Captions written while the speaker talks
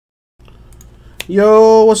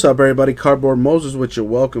Yo, what's up, everybody? Cardboard Moses with you.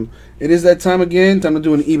 Welcome. It is that time again. Time to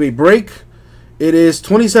do an eBay break. It is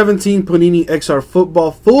 2017 Panini XR Football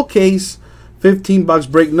full case, 15-box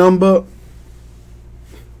break number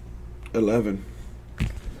 11.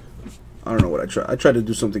 I don't know what I tried. I tried to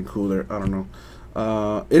do something cool there. I don't know.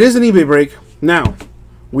 It is an eBay break. Now,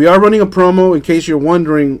 we are running a promo. In case you're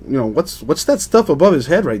wondering, you know, what's that stuff above his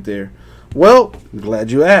head right there? Well, I'm glad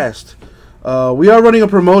you asked. We are running a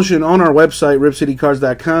promotion on our website,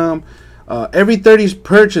 ripcitycards.com. Every 30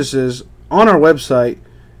 purchases on our website,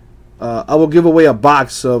 I will give away a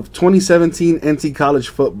box of 2017 NT College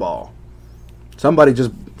Football.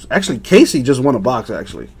 Casey just won a box,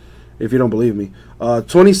 actually, if you don't believe me.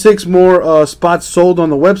 26 more spots sold on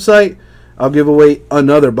the website. I'll give away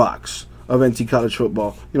another box of NT College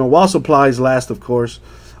Football. You know, while supplies last, of course.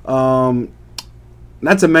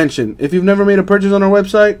 Not to mention, if you've never made a purchase on our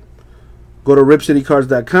website, go to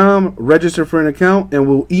ripcitycards.com, register for an account, and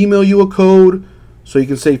we'll email you a code so you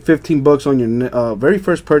can save 15 bucks on your very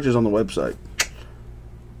first purchase on the website.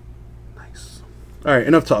 Nice. All right,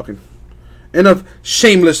 enough talking. Enough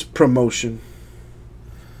shameless promotion.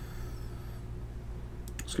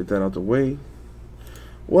 Let's get that out the way.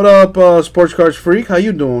 What up, Sports Cards Freak? How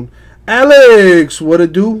you doing? Alex, what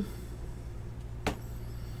it do?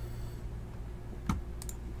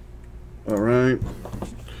 All right.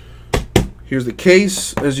 Here's the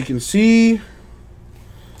case, as you can see.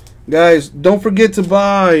 Guys, don't forget to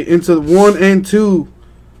buy into 1 and 2.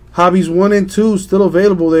 Hobbies 1 and 2 still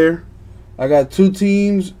available there. I got 2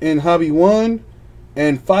 teams in Hobby 1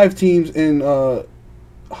 and 5 teams in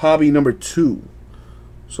Hobby number 2.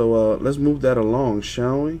 So let's move that along,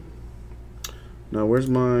 shall we? Now, where's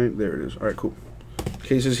mine? There it is. All right, cool.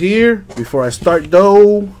 Case is here. Before I start,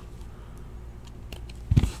 though,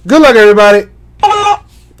 good luck, everybody.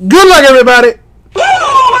 Good luck, everybody.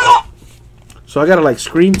 So I gotta like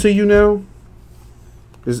scream to you now.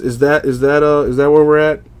 Is that where we're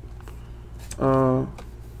at?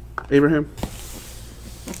 Abraham,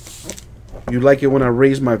 you like it when I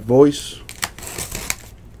raise my voice?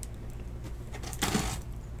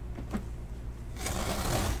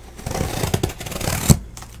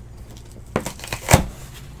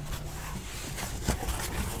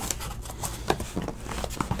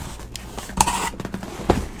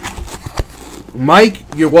 Mike,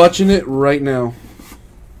 you're watching it right now.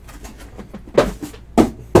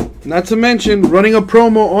 Not to mention, running a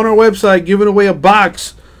promo on our website, giving away a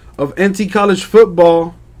box of NT College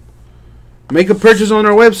Football. Make a purchase on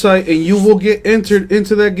our website, and you will get entered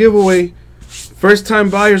into that giveaway. First-time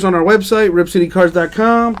buyers on our website,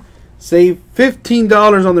 ripcitycards.com, save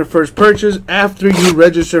 $15 on their first purchase. After you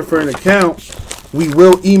register for an account, we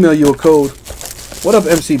will email you a code. What up,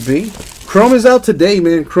 MCB? Chrome is out today,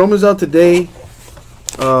 man. Chrome is out today.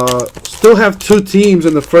 Still have 2 teams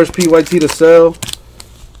in the first PYT to sell.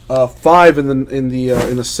 5 in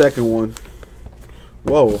the second one.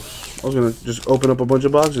 Whoa! I was gonna just open up a bunch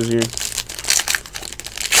of boxes here.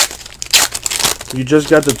 You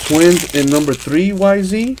just got the Twins in number 3,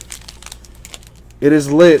 YZ. It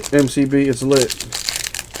is lit, MCB. It's lit.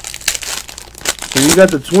 So you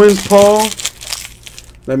got the Twins, Paul.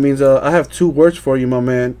 That means I have 2 words for you, my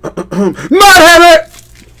man. Mud Hammer!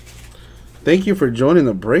 Thank you for joining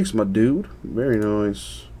the breaks, my dude. Very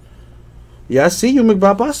nice. Yeah, I see you,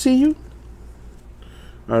 McBop. I see you.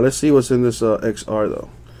 All right, let's see what's in this XR, though.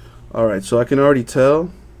 All right, so I can already tell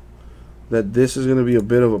that this is going to be a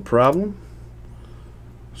bit of a problem.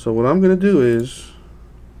 So what I'm going to do is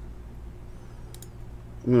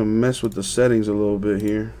I'm going to mess with the settings a little bit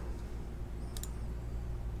here.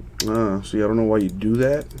 See, I don't know why you do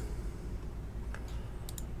that.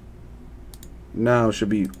 Now it should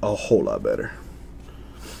be a whole lot better.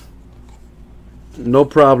 No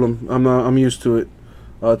problem. I'm used to it.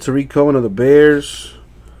 Tariq Cohen of the Bears.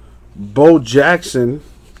 Bo Jackson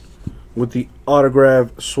with the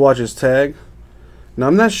autograph swatches tag. Now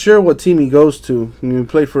I'm not sure what team he goes to. I mean, he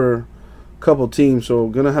played for a couple teams, so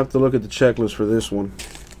I'm gonna have to look at the checklist for this one,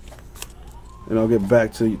 and I'll get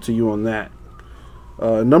back to you on that.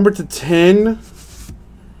 Number to 10,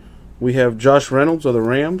 we have Josh Reynolds of the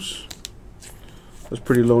Rams. That's a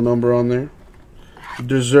pretty low number on there.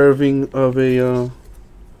 Deserving of a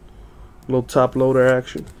little top loader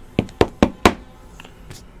action.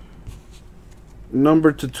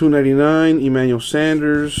 Number to 299, Emmanuel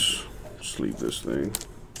Sanders. Let's leave this thing.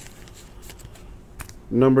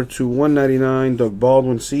 Number to 199, Doug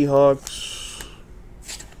Baldwin, Seahawks.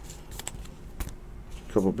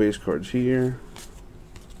 A couple base cards here.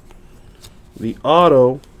 The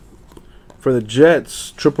auto for the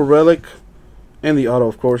Jets, triple relic. And the auto,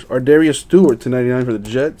 of course, Ardarius Stewart to 99 for the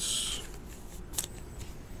Jets.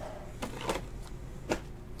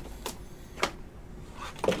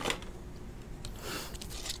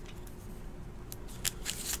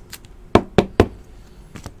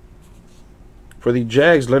 For the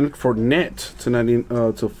Jags, Leonard Fournette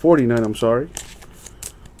to 49. I'm sorry,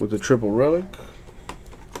 with the triple relic.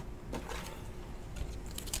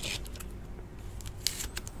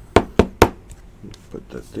 Put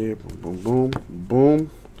that there. Boom, boom, boom, boom.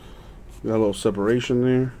 Got a little separation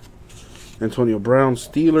there. Antonio Brown,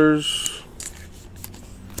 Steelers.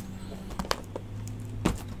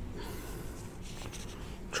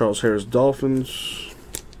 Charles Harris, Dolphins.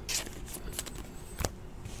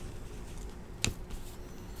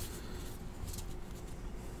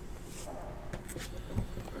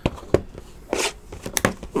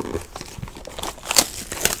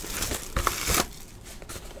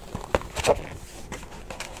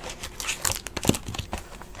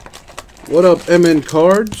 What up, MN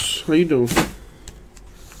Cards? How you doing?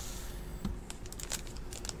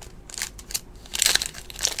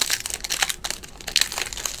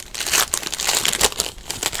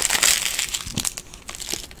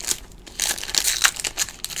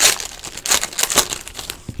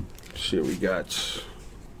 Shit, we got.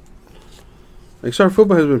 XR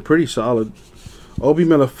Football has been pretty solid. Obi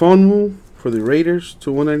Melifonwu for the Raiders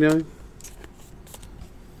to 199.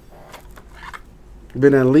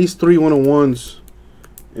 Been at least 3 101s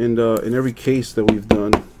in every case that we've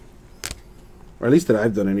done, or at least that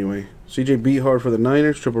I've done anyway. CJ Beathard for the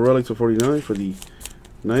Niners, triple relic to 49 for the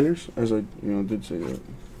Niners, as I did say that.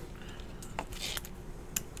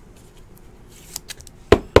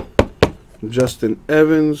 Justin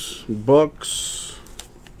Evans, Bucks.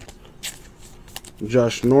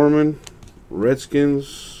 Josh Norman,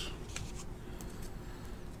 Redskins.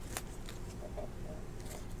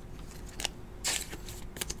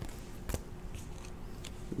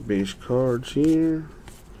 Base cards here.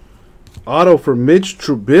 Auto for Mitch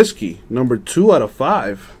Trubisky, number 2 out of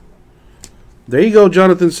 5. There you go,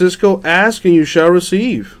 Jonathan Cisco. Ask and you shall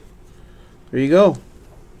receive. There you go.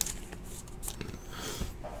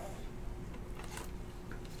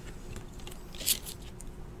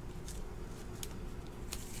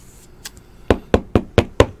 I'm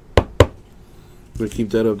gonna keep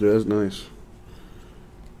that up there. That's nice.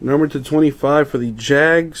 Number to 25 for the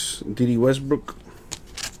Jags, D.D. Westbrook.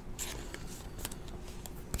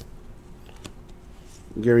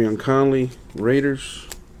 Garyon Conley, Raiders.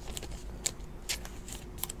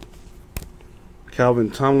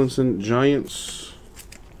 Calvin Tomlinson, Giants.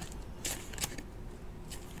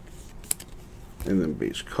 And then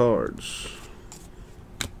base cards.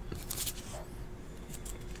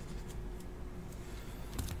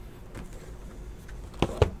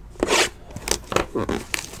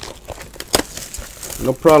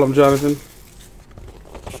 No problem, Jonathan.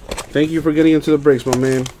 Thank you for getting into the breaks, my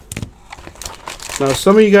man. Now,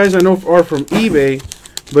 some of you guys I know are from eBay,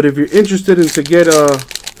 but if you're interested in to get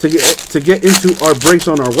into our breaks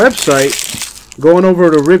on our website, go on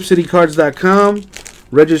over to ripcitycards.com,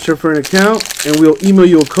 register for an account, and we'll email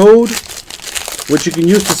you a code, which you can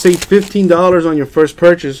use to save $15 on your first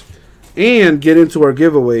purchase and get into our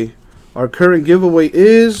giveaway. Our current giveaway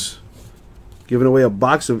is giving away a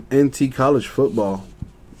box of NT College Football.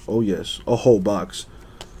 Oh yes, a whole box.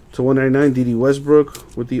 To 199, D.D.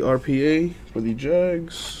 Westbrook with the RPA for the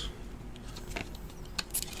Jags.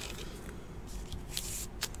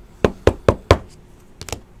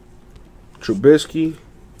 Trubisky,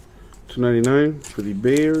 299 for the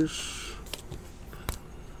Bears.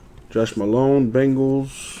 Josh Malone,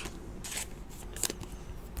 Bengals.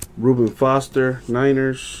 Reuben Foster,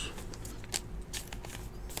 Niners.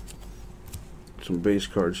 Some base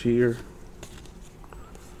cards here.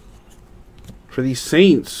 For the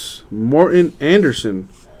Saints, Morton Anderson,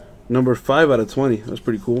 number 5 out of 20. That's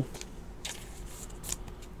pretty cool.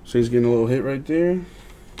 Saints getting a little hit right there.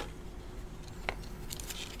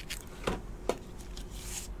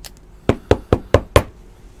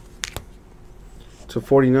 To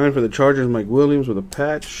 49 for the Chargers, Mike Williams with a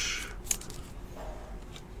patch.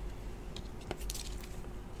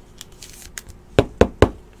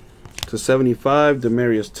 To 75,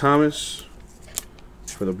 Demaryius Thomas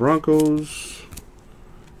for the Broncos.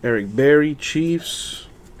 Eric Berry, Chiefs.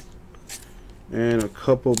 And a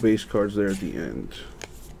couple base cards there at the end.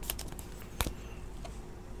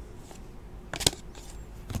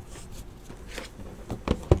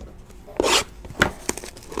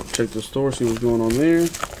 Check the store, see what's going on there.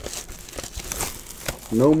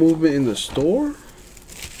 No movement in the store.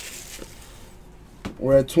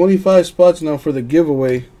 We're at 25 spots now for the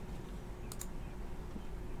giveaway.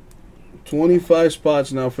 25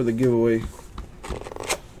 spots now for the giveaway.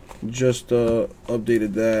 Just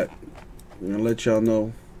updated that. I'm gonna let y'all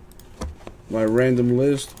know. My random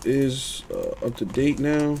list is up to date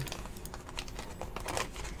now.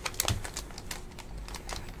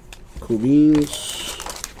 Cool beans.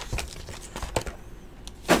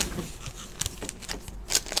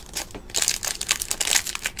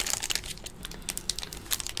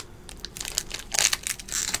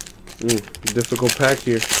 Difficult pack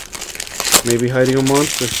here. Maybe hiding a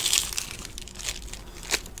monster.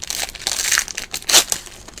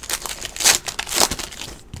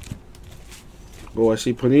 Oh, I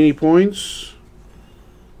see Panini points.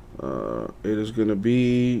 It is going to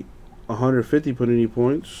be 150 Panini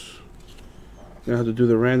points. Gonna have to do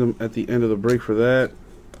the random at the end of the break for that.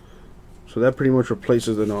 So that pretty much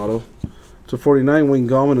replaces an auto. To 49, Wayne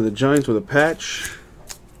Gallman of the Giants with a patch.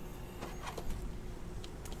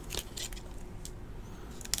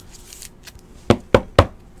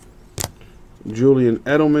 Julian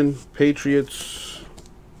Edelman, Patriots.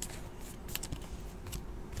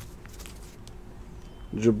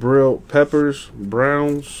 Jabril Peppers,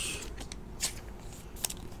 Browns.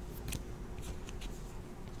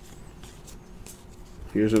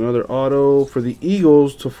 Here's another auto for the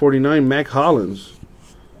Eagles to 49, Mac Hollins.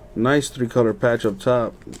 Nice three-color patch up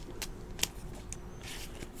top.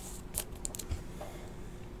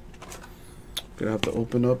 Gonna have to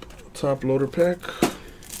open up top loader pack.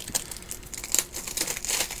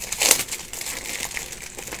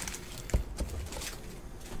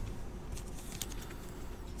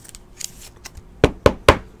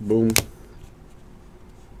 Boom.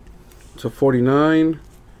 To 49.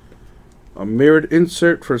 A mirrored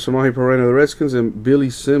insert for Samaje Perine of the Redskins and Billy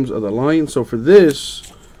Sims of the Lions. So for this,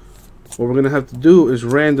 what we're going to have to do is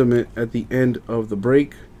random it at the end of the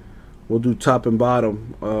break. We'll do top and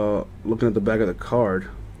bottom, looking at the back of the card.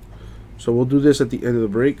 So we'll do this at the end of the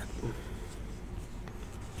break.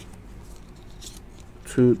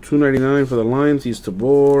 $2.99 for the Lions. He's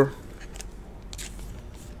Tabor.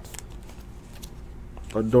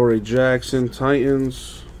 Adoree Jackson,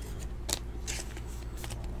 Titans.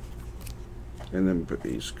 And then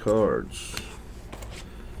base cards.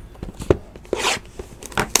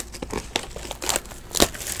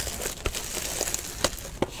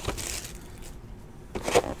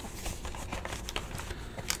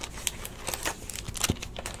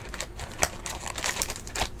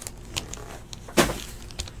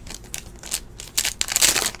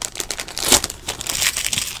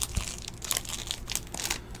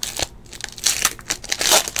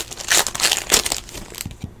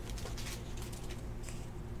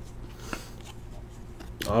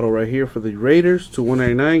 Auto right here for the Raiders to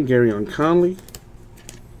 199, Garyon Conley.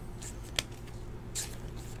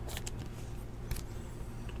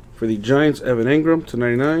 For the Giants, Evan Engram to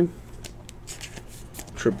 99.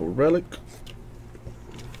 Triple relic.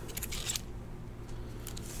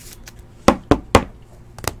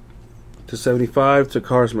 To 75,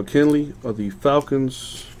 Takars McKinley of the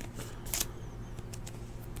Falcons.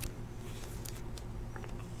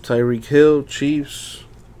 Tyreek Hill, Chiefs.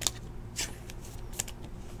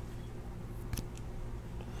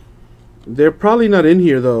 They're probably not in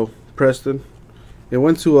here though, Preston. It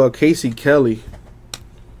went to Casey Kelly.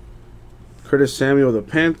 Curtis Samuel of the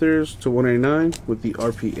Panthers to 189 with the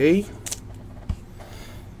RPA.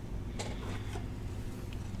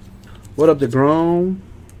 What up, DeGrom?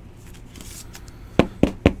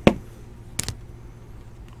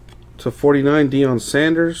 To 49, Deion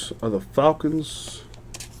Sanders of the Falcons.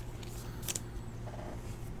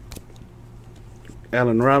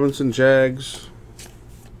 Allen Robinson, Jags.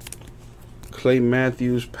 Clay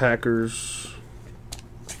Matthews, Packers.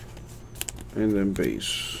 And then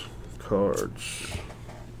base cards.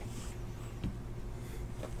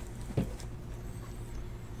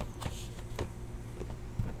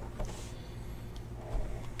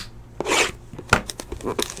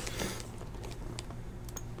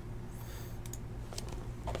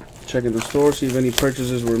 Checking the store, see if any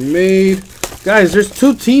purchases were made. Guys, there's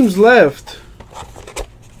 2 teams left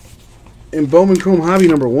in Bowman Chrome Hobby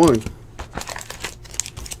number 1.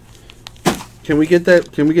 Can we get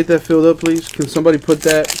that? Can we get that filled up, please? Can somebody put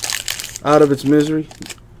that out of its misery?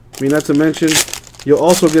 I mean, not to mention, you'll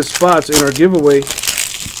also get spots in our giveaway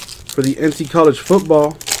for the NC College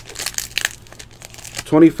Football.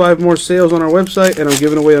 25 more sales on our website, and I'm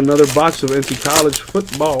giving away another box of NC College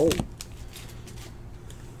Football.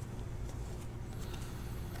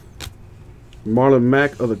 Marlon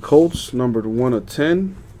Mack of the Colts, numbered 1 of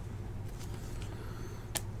 10.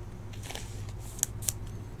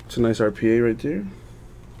 It's a nice RPA right there. You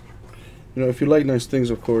know, if you like nice things,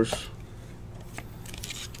 of course.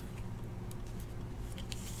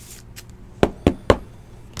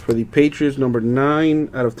 For the Patriots, number 9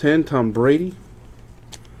 out of 10, Tom Brady.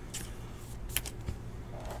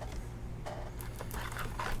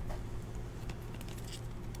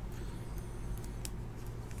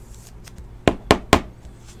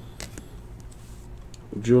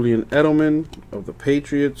 Julian Edelman of the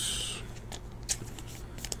Patriots.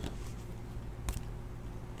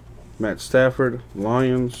 Matt Stafford,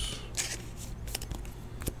 Lions.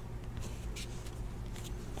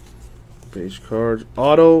 Base cards.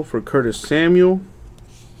 Auto for Curtis Samuel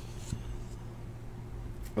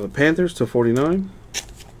of the Panthers to 49.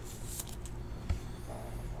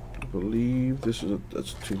 I believe this is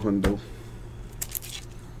that's 200.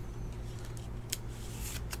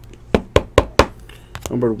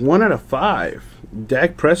 Numbered 1/5.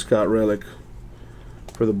 Dak Prescott relic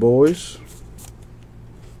for the boys.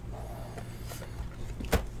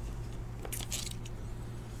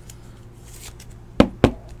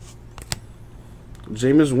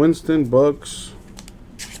 Jameis Winston, Bucks.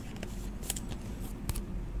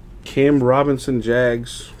 Cam Robinson,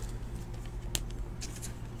 Jags.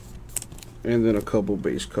 And then a couple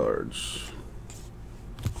base cards.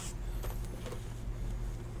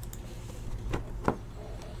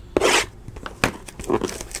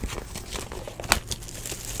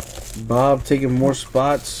 Bob taking more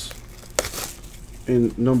spots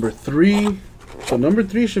in number 3. So number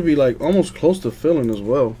 3 should be like almost close to filling as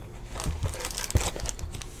well.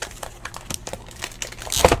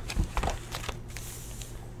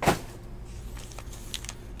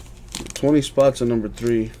 $20 spots in number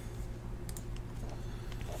 3.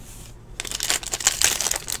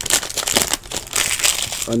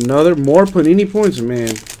 More Panini points, man.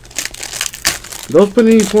 Those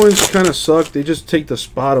Panini points kind of suck. They just take the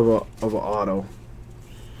spot of an auto.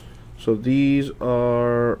 So these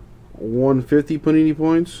are 150 Panini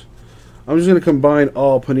points. I'm just gonna combine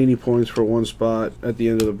all Panini points for one spot at the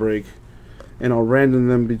end of the break, and I'll random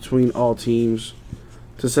them between all teams.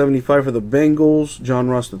 To 75 for the Bengals, John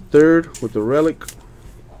Ross III with the relic.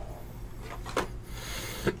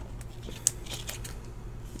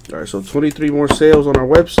 Alright, so 23 more sales on our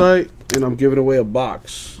website, and I'm giving away a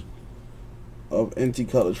box of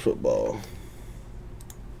NT College Football.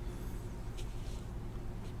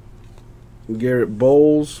 Garrett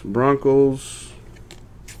Bowles, Broncos.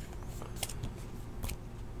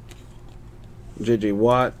 J.J.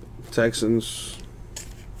 Watt, Texans.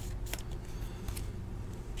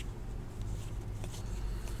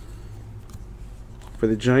 For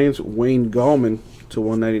the Giants, Wayne Gallman to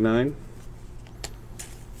 199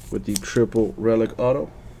 with the triple relic auto.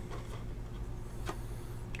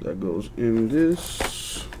 That goes in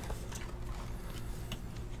this.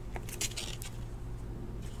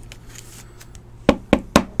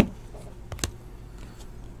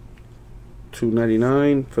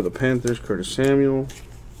 $2.99 for the Panthers, Curtis Samuel.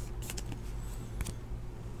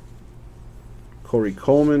 Corey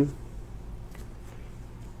Coleman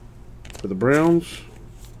for the Browns.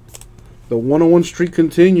 The 101 streak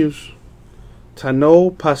continues.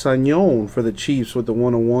 Tano Pasagnon for the Chiefs with the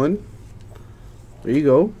 101. There you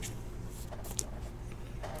go.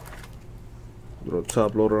 Little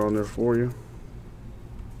top loader on there for you.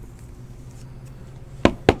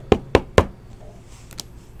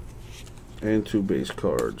 And 2 base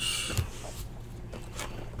cards.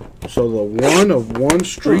 So the 1-of-1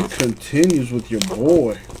 streak continues with your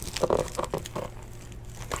boy.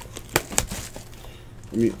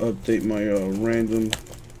 Let me update my random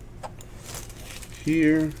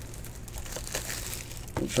here.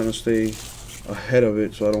 I'm trying to stay ahead of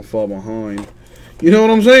it so I don't fall behind. You know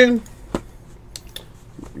what I'm saying?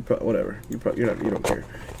 Whatever. You don't care.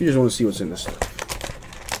 You just want to see what's in this stuff.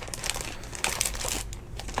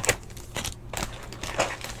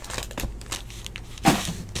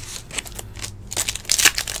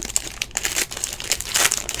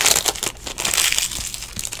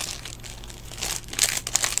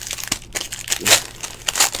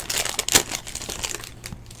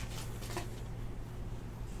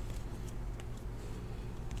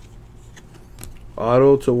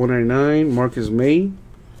 Auto to 199, Marcus May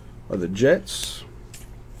of the Jets.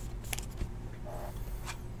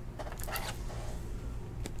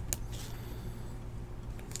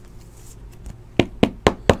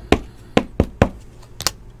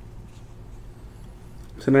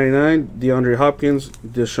 $2.99, DeAndre Hopkins,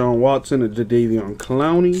 Deshaun Watson, and Jadeveon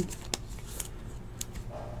Clowney.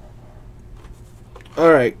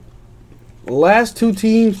 All right, last 2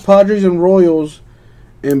 teams, Padres and Royals,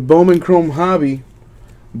 and Bowman Chrome Hobby.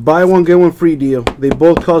 Buy one, get one free deal. They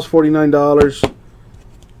both cost $49.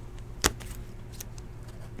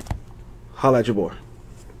 Holla at your boy.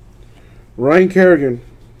 Ryan Kerrigan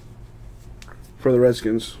for the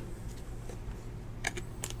Redskins.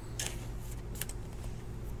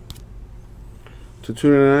 To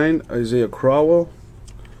 $2.99, Isaiah Crowell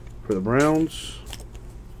for the Browns.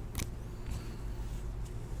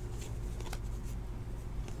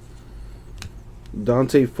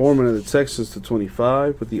 Dante Foreman of the Texans to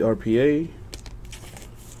 25 with the RPA.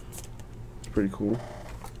 It's pretty cool.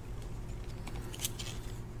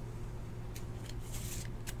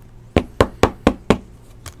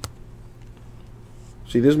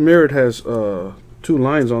 See, this mirrored has 2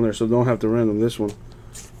 lines on there, so don't have to random this one.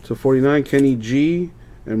 To 49, Kenny G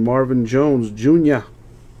and Marvin Jones Jr.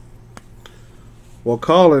 Well,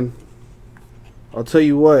 Colin, I'll tell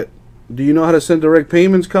you what. Do you know how to send direct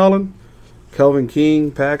payments, Colin? Kelvin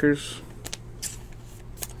King, Packers.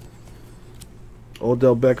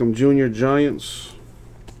 Odell Beckham Jr., Giants.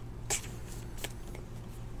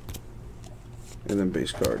 And then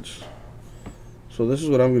base cards. So this is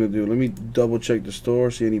what I'm going to do. Let me double check the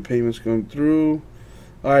store, see any payments going through.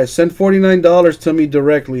 Alright, send $49 to me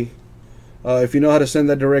directly. If you know how to send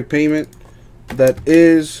that direct payment. That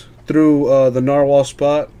is through the Narwhal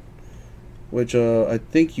spot, which I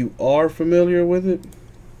think you are familiar with it.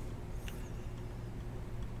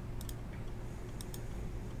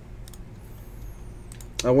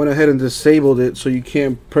 I went ahead and disabled it so you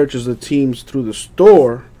can't purchase the teams through the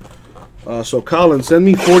store. So Colin, send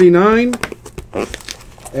me 49,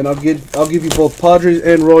 and I'll give you both Padres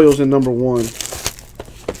and Royals in number 1.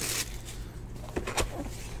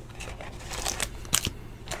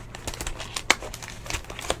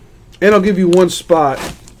 And I'll give you 1 spot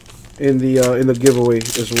in the giveaway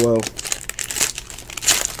as well.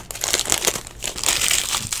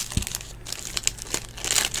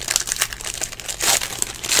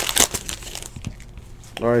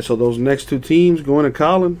 Alright, so those next 2 teams going to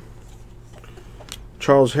Colin.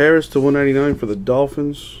 Charles Harris to 199 for the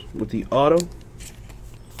Dolphins with the auto.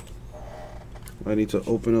 I need to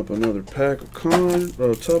open up another pack of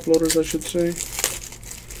top loaders, I should say.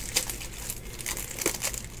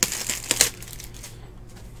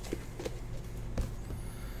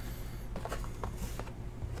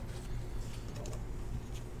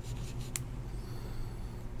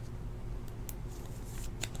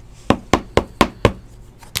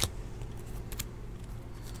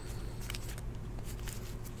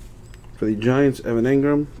 For the Giants, Evan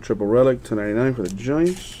Engram, triple relic, $2.99 for the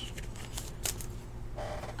Giants.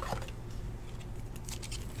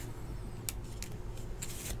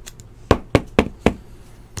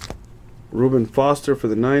 Reuben Foster for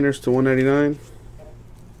the Niners to $1.99.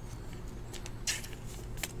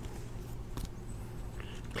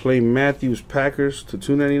 Clay Matthews, Packers to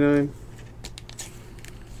 $2.99.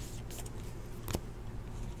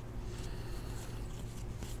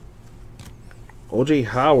 O.J.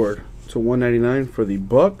 Howard to $1.99 for the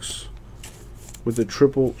Bucks with the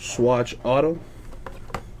triple swatch auto.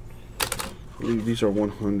 I believe these are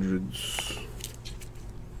 100s.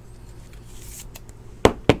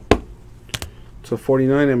 To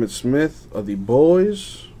 49, Emmitt Smith of the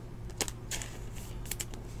Boys.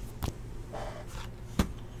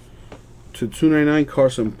 To 299,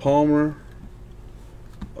 Carson Palmer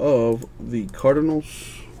of the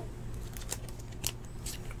Cardinals.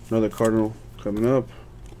 Another Cardinal coming up.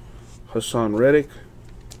 Hassan Reddick.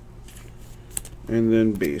 And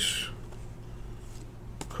then base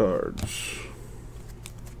cards.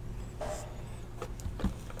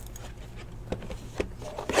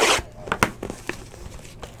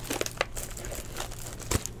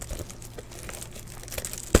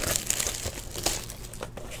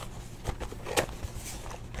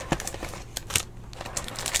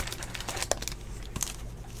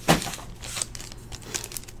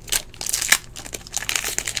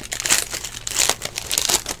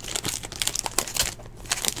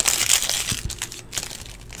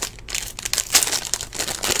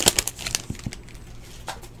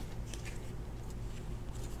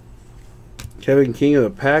 Kevin King of the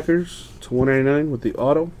Packers to $1.99 with the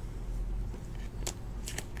auto.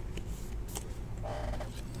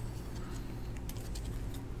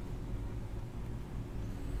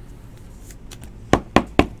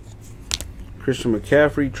 Christian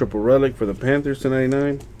McCaffrey, triple relic for the Panthers to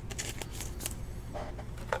 $2.99.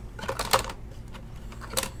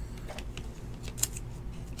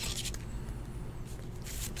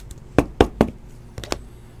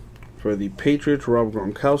 For the Patriots, Rob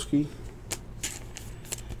Gronkowski.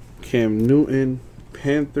 Cam Newton,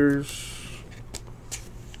 Panthers.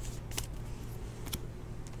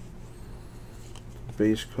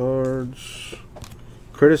 Base cards.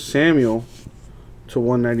 Curtis Samuel to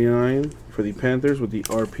 $1.99 for the Panthers with the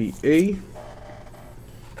RPA.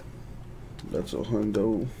 That's a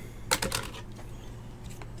hundo.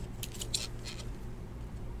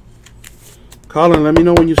 Colin, let me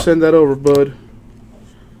know when you send that over, bud.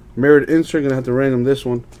 Mirrored insert, gonna have to random this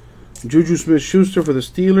one. Juju Smith-Schuster for the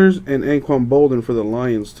Steelers and Anquan Bolden for the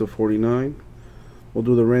Lions to 49 we'll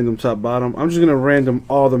do the random top bottom. I'm just gonna random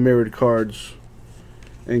all the mirrored cards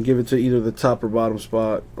and give it to either the top or bottom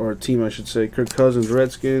spot, or a team I should say. Kirk Cousins,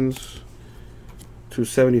 Redskins.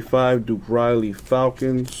 275, Duke Riley,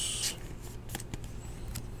 Falcons.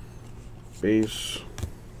 Base.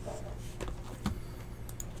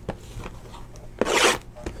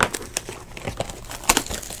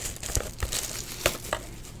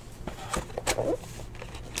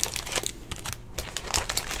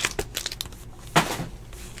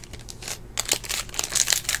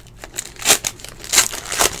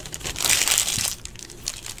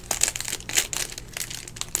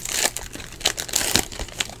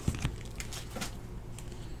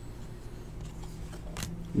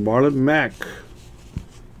 Marlon Mack,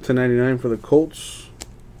 1099 for the Colts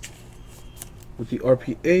with the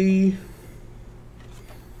RPA.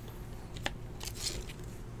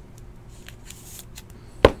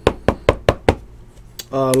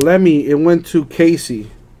 Lemmy, it went to Casey.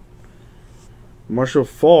 Marshall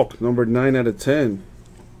Faulk, number 9 out of 10.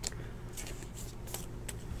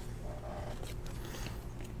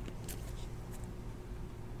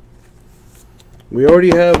 We already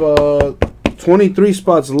have 23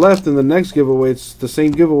 spots left in the next giveaway. It's the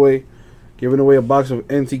same giveaway, giving away a box of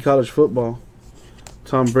NT College Football.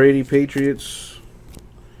 Tom Brady, Patriots.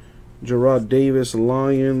 Gerard Davis,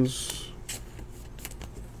 Lions.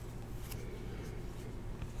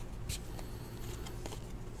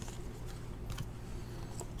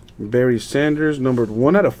 Barry Sanders, numbered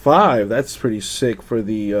 1 out of 5. That's pretty sick for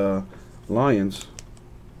the Lions.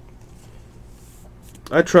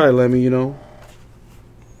 I try, Lemmy, you know.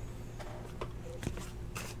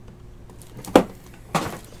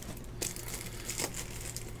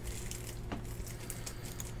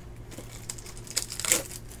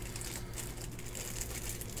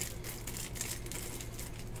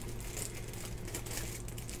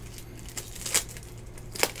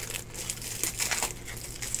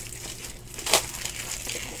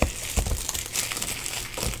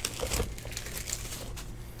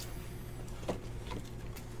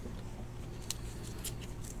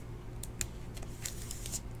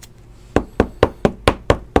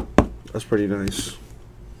 That's pretty nice.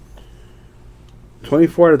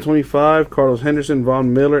 24 out of 25. Carlos Henderson,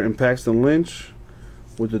 Von Miller, and Paxton Lynch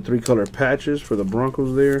with the 3-color patches for the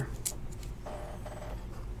Broncos there.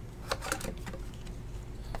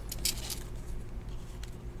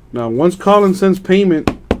 Now, once Colin sends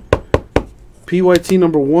payment, PYT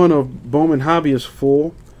number 1 of Bowman Hobby is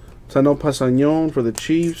full. Tano Pasagnon for the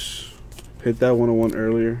Chiefs. Hit that 101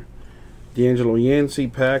 earlier. D'Angelo Yancey,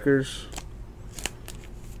 Packers.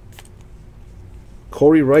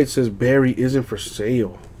 Corey Wright says Barry isn't for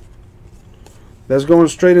sale. That's going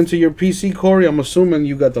straight into your PC, Corey. I'm assuming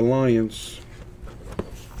you got the Lions.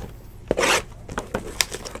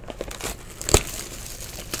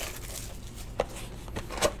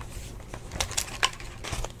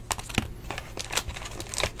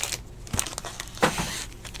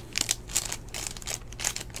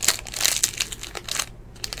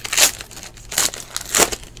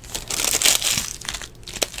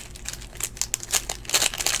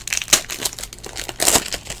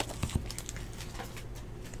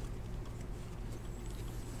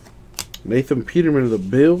 Nathan Peterman of the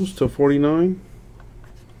Bills to 49.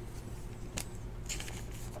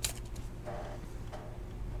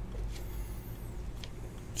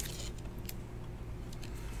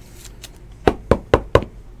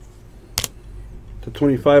 To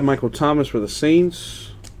 25, Michael Thomas for the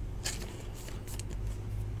Saints.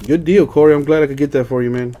 Good deal, Corey. I'm glad I could get that for you,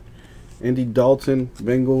 man. Andy Dalton,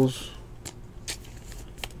 Bengals.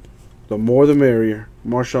 The more the merrier.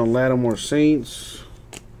 Marshawn Lattimore, Saints.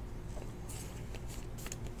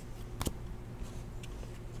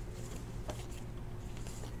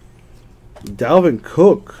 Dalvin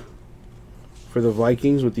Cook for the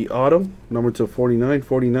Vikings with the auto, number to 49,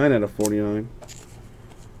 49 out of 49.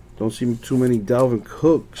 Don't see too many Dalvin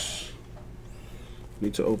Cooks.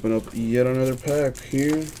 Need to open up yet another pack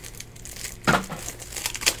here.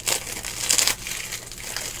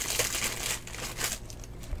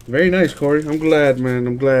 Very nice, Corey. I'm glad, man.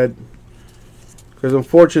 I'm glad. Because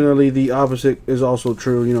unfortunately, the opposite is also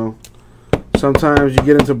true, you know. Sometimes you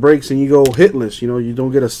get into breaks and you go hitless. You know, you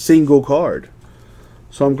don't get a single card.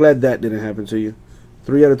 So I'm glad that didn't happen to you.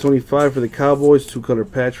 3 out of 25 for the Cowboys. 2-color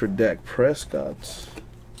patch for Dak Prescott.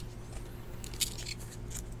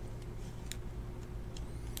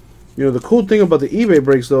 You know, the cool thing about the eBay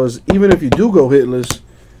breaks, though, is even if you do go hitless,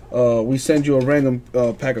 we send you a random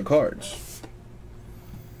pack of cards.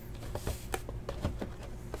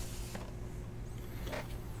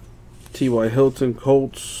 T.Y. Hilton,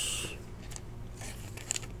 Colts.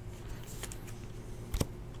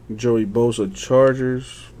 Joey Bosa,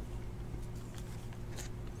 Chargers.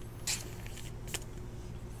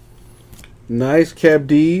 Nice Cap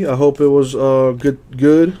D. I hope it was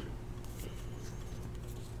good.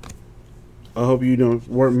 I hope you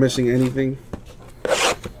weren't missing anything.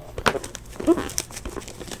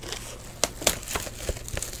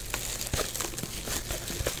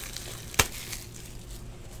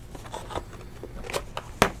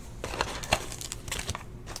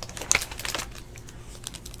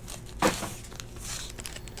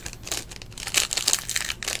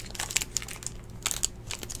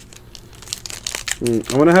 I'm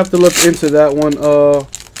gonna have to look into that one.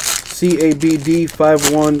 CABD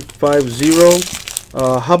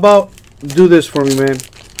 5150. How about do this for me, man?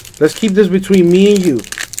 Let's keep this between me and you.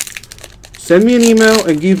 Send me an email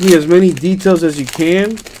and give me as many details as you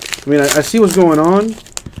can. I mean, I see what's going on,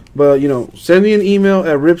 but send me an email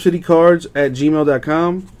at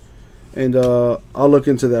ripcitycards@gmail.com, and I'll look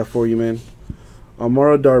into that for you, man.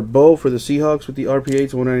 Amara Darboh for the Seahawks with the RPA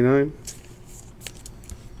to 199.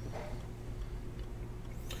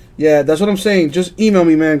 Yeah, that's what I'm saying. Just email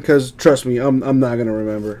me, man, because trust me, I'm not gonna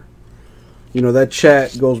remember. That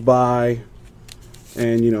chat goes by,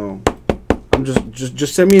 and I'm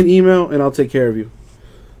just send me an email and I'll take care of you.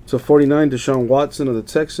 So 49, Deshaun Watson of the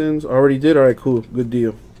Texans. Already did. All right, cool, good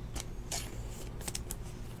deal.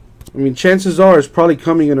 I mean, chances are it's probably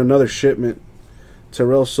coming in another shipment.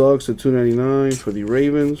 Terrell Suggs to 299 for the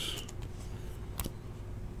Ravens.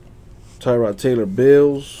 Tyrod Taylor,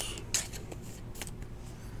 Bills.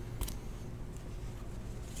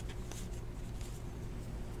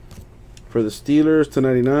 For the Steelers, to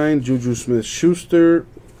 99, Juju Smith-Schuster.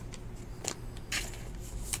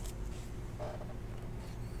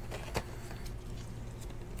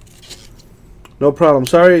 No problem.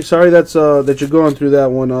 Sorry that's that you're going through that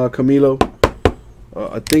one, Camilo.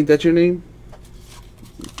 I think that's your name.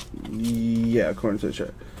 Yeah, according to the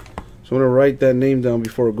chat. So I'm gonna write that name down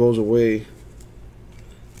before it goes away.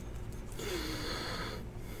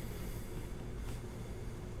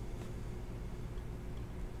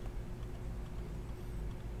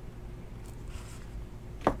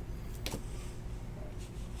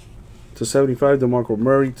 To 75, DeMarco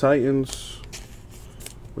Murray, Titans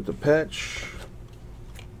with the patch.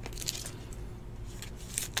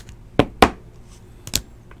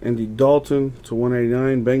 Andy Dalton to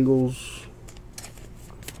 189, Bengals.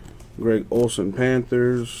 Greg Olsen,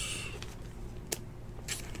 Panthers.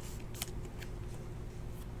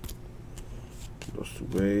 Those two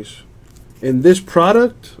bays. In this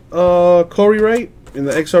product, Corey, right? In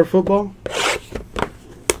the XR football.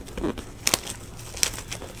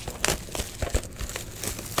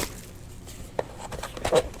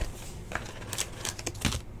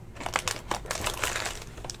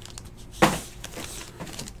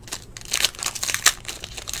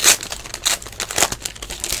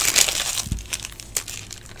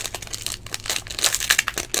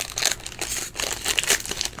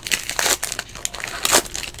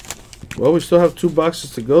 Well, we still have 2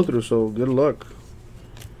 boxes to go through, so good luck.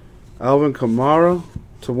 Alvin Kamara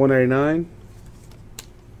to 189.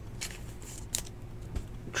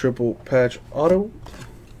 Triple patch auto.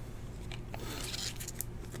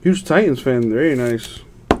 Huge Titans fan, very nice.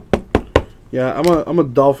 Yeah, I'm a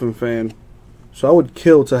Dolphin fan, so I would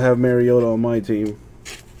kill to have Mariota on my team.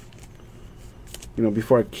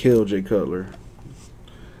 Before I kill Jay Cutler.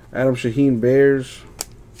 Adam Shaheen, Bears.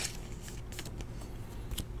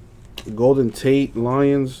 Golden Tate,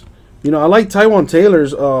 Lions. I like Tyrod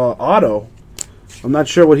Taylor's auto. I'm not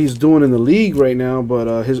sure what he's doing in the league right now,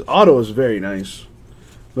 but his auto is very nice.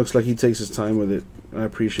 Looks like he takes his time with it. I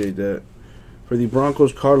appreciate that. For the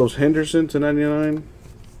Broncos, Carlos Henderson to 99.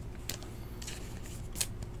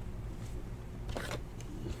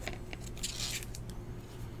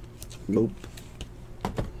 Nope.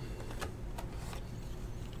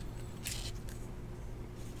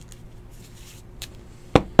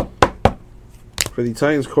 For the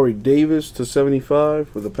Titans, Corey Davis to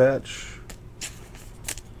 75 with a patch.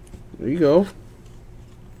 There you go.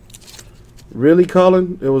 Really,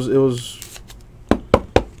 Colin? It was a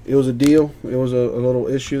deal. It was a little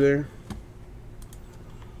issue there.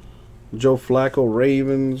 Joe Flacco,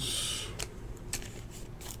 Ravens.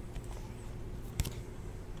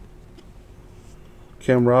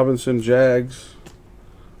 Cam Robinson, Jags.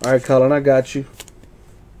 All right, Colin, I got you.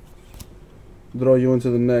 Throw you into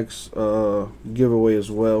the next giveaway as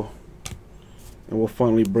well, and we'll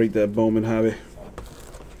finally break that Bowman hobby.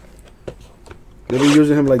 They be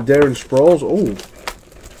using him like Darren Sproles. Oh,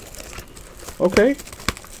 okay.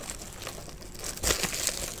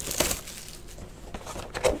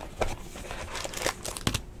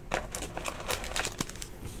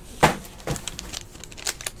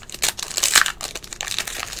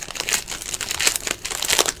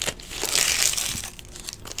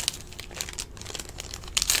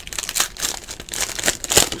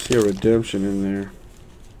 See a redemption in there.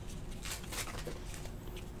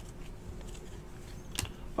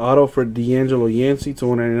 Auto for D'Angelo Yancey to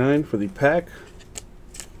 199 for the pack.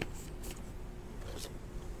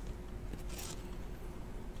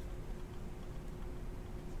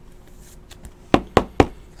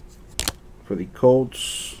 For the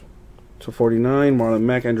Colts to 49, Marlon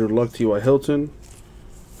Mack, Andrew Luck, T.Y. Hilton.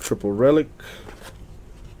 Triple relic.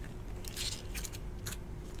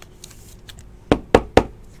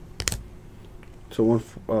 To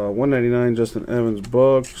 199, Justin Evans,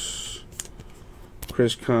 Bucks.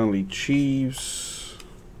 Chris Conley, Chiefs.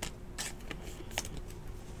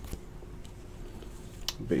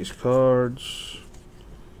 Base cards.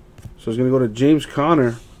 So it's going to go to James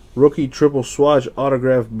Conner, rookie triple swatch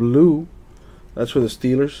autograph blue. That's for the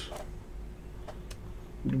Steelers.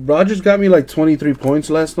 Rodgers got me like 23 points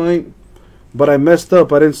last night, but I messed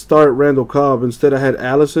up. I didn't start Randall Cobb. Instead, I had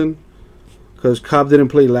Allison because Cobb didn't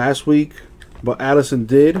play last week, but Allison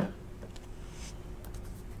did.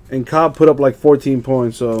 And Cobb put up like 14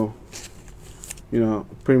 points, so, you know,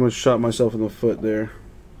 pretty much shot myself in the foot there.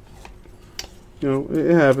 You know,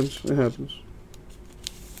 it happens. It happens.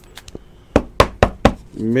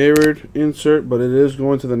 Mirrored insert, but it is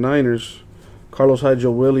going to the Niners. Carlos Hyde,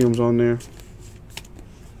 Joe Williams on there.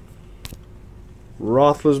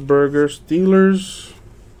 Roethlisberger, Steelers.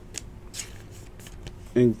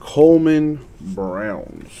 And Coleman,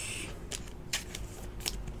 Browns.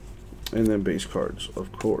 And then base cards,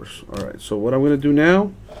 of course. All right, so what I'm going to do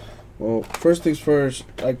now, well, first things first,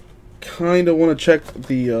 I kind of want to check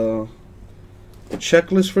the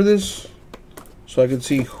checklist for this so I can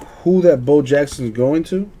see who that Bo Jackson is going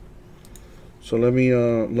to. So let me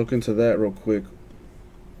look into that real quick.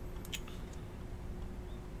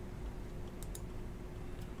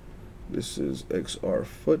 This is XR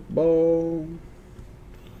football.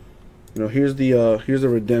 You know, here's the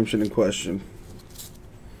redemption in question.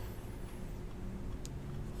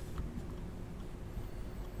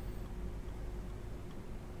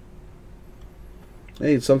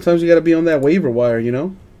 Hey, sometimes you got to be on that waiver wire, you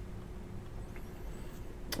know?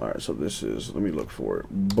 All right, so this is, let me look for it.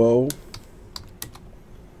 Bo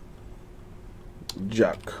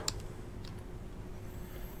Jack.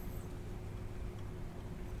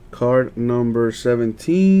 Card number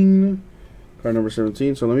 17. Card number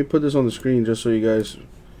 17. So let me put this on the screen just so you guys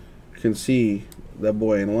can see that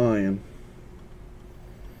boy ain't lying.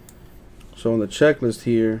 So on the checklist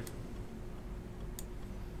here,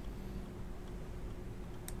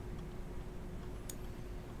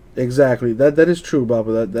 exactly. That is true,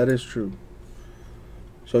 Baba. That is true.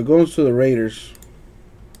 So it goes to the Raiders.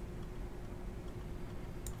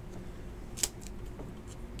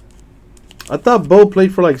 I thought Bo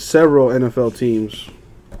played for like several NFL teams.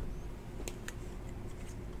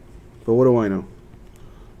 But what do I know?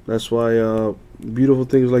 That's why beautiful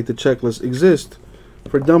things like the checklist exist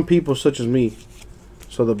for dumb people such as me.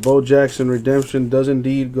 So the Bo Jackson redemption does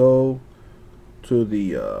indeed go to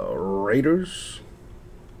the Raiders.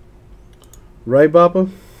 Right, Papa?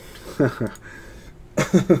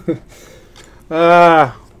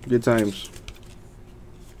 Ah, good times.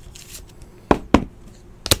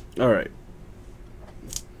 All right.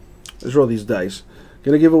 Let's roll these dice.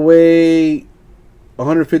 Gonna give away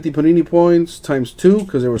 150 Panini points times 2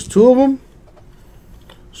 because there was 2 of them.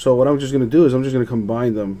 So what I'm just gonna do is I'm just gonna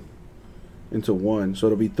combine them into one. So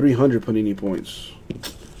it'll be 300 Panini points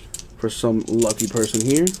for some lucky person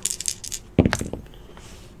here.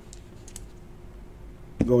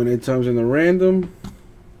 Going 8 times in the random.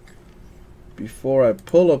 Before I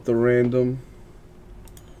pull up the random,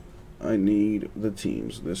 I need the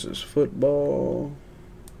teams. This is football.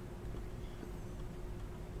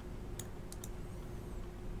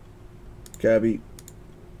 Gabby.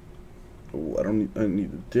 Oh, I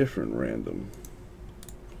need a different random.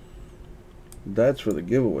 That's for the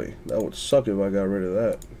giveaway. That would suck if I got rid of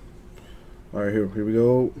that. Alright, here we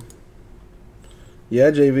go. Yeah,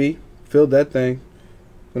 JV. Filled that thing.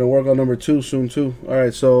 Gonna work on number 2 soon too.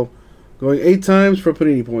 Alright, so going 8 times for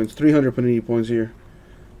Panini points. 300 Panini points here.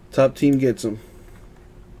 Top team gets them.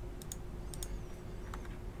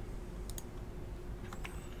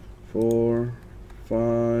 4,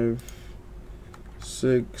 5,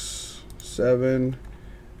 6, 7,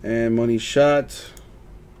 and money shot.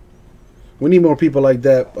 We need more people like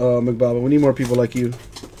that, McBaba. We need more people like you.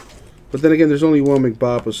 But then again, there's only one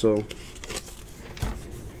McBaba, so.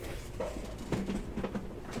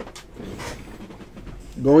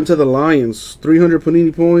 Going to the Lions. 300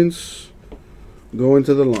 Panini points. Going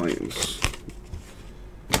to the Lions.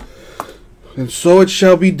 And so it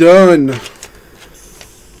shall be done.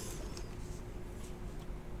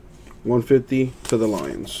 150 to the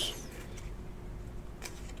Lions.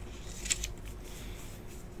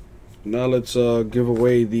 Now let's give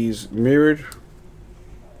away these mirrored,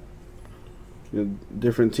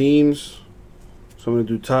 different teams. So I'm going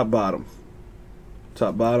to do top, bottom.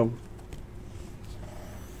 Top, bottom.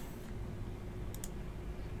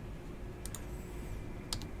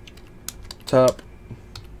 Top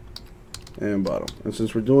and bottom. And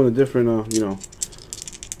since we're doing a different,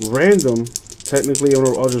 random, technically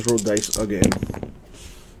I'll just roll dice again.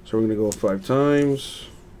 So we're going to go 5 times.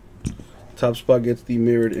 Top spot gets the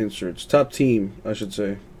mirrored inserts. Top team, I should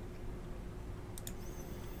say.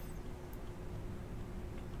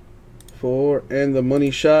 4, and the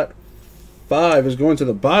money shot 5 is going to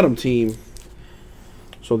the bottom team.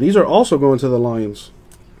 So these are also going to the Lions.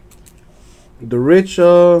 The rich,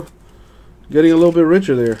 getting a little bit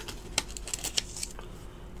richer there.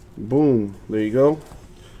 Boom. There you go.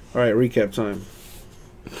 All right, recap time.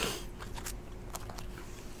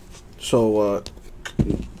 So,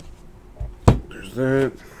 there's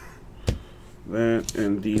that,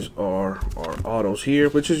 and these are our autos here,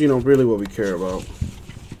 which is, really what we care about.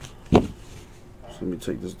 So let me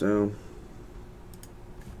take this down.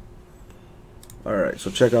 All right,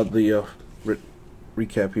 so check out the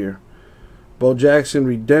recap here. Bo Jackson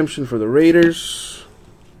redemption for the Raiders.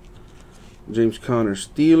 James Conner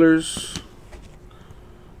Steelers.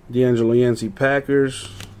 D'Angelo Yancey Packers.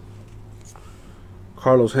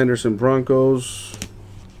 Carlos Henderson Broncos.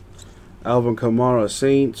 Alvin Kamara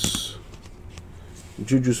Saints.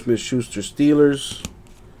 Juju Smith-Schuster Steelers.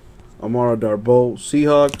 Amara Darboh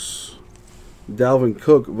Seahawks. Dalvin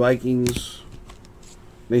Cook Vikings.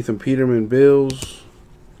 Nathan Peterman Bills.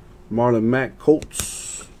 Marlon Mack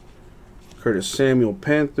Colts. Curtis Samuel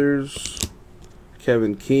Panthers.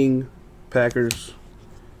 Kevin King Packers.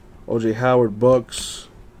 O.J. Howard Bucks.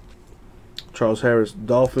 Charles Harris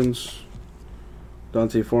Dolphins.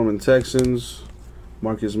 Dante Foreman Texans.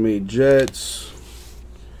 Marcus May Jets.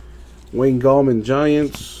 Wayne Gallman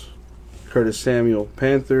Giants. Curtis Samuel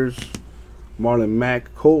Panthers. Marlon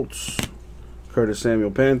Mack Colts. Curtis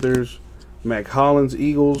Samuel Panthers. Mac Hollins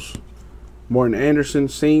Eagles. Morton Anderson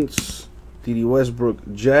Saints. D.D.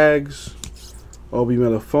 Westbrook Jags. Obi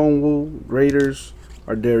Melifonwu Raiders.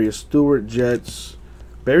 Ardarius Stewart Jets.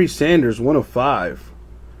 Barry Sanders 1 of 5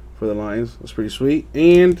 for the Lions. That's pretty sweet.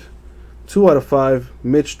 And 2 out of 5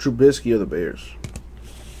 Mitch Trubisky of the Bears.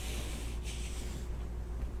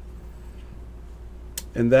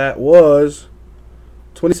 And that was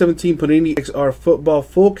 2017 Panini XR Football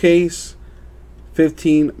Full Case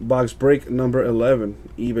 15 box break number 11,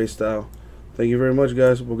 eBay style. Thank you very much,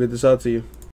 guys. We'll get this out to you.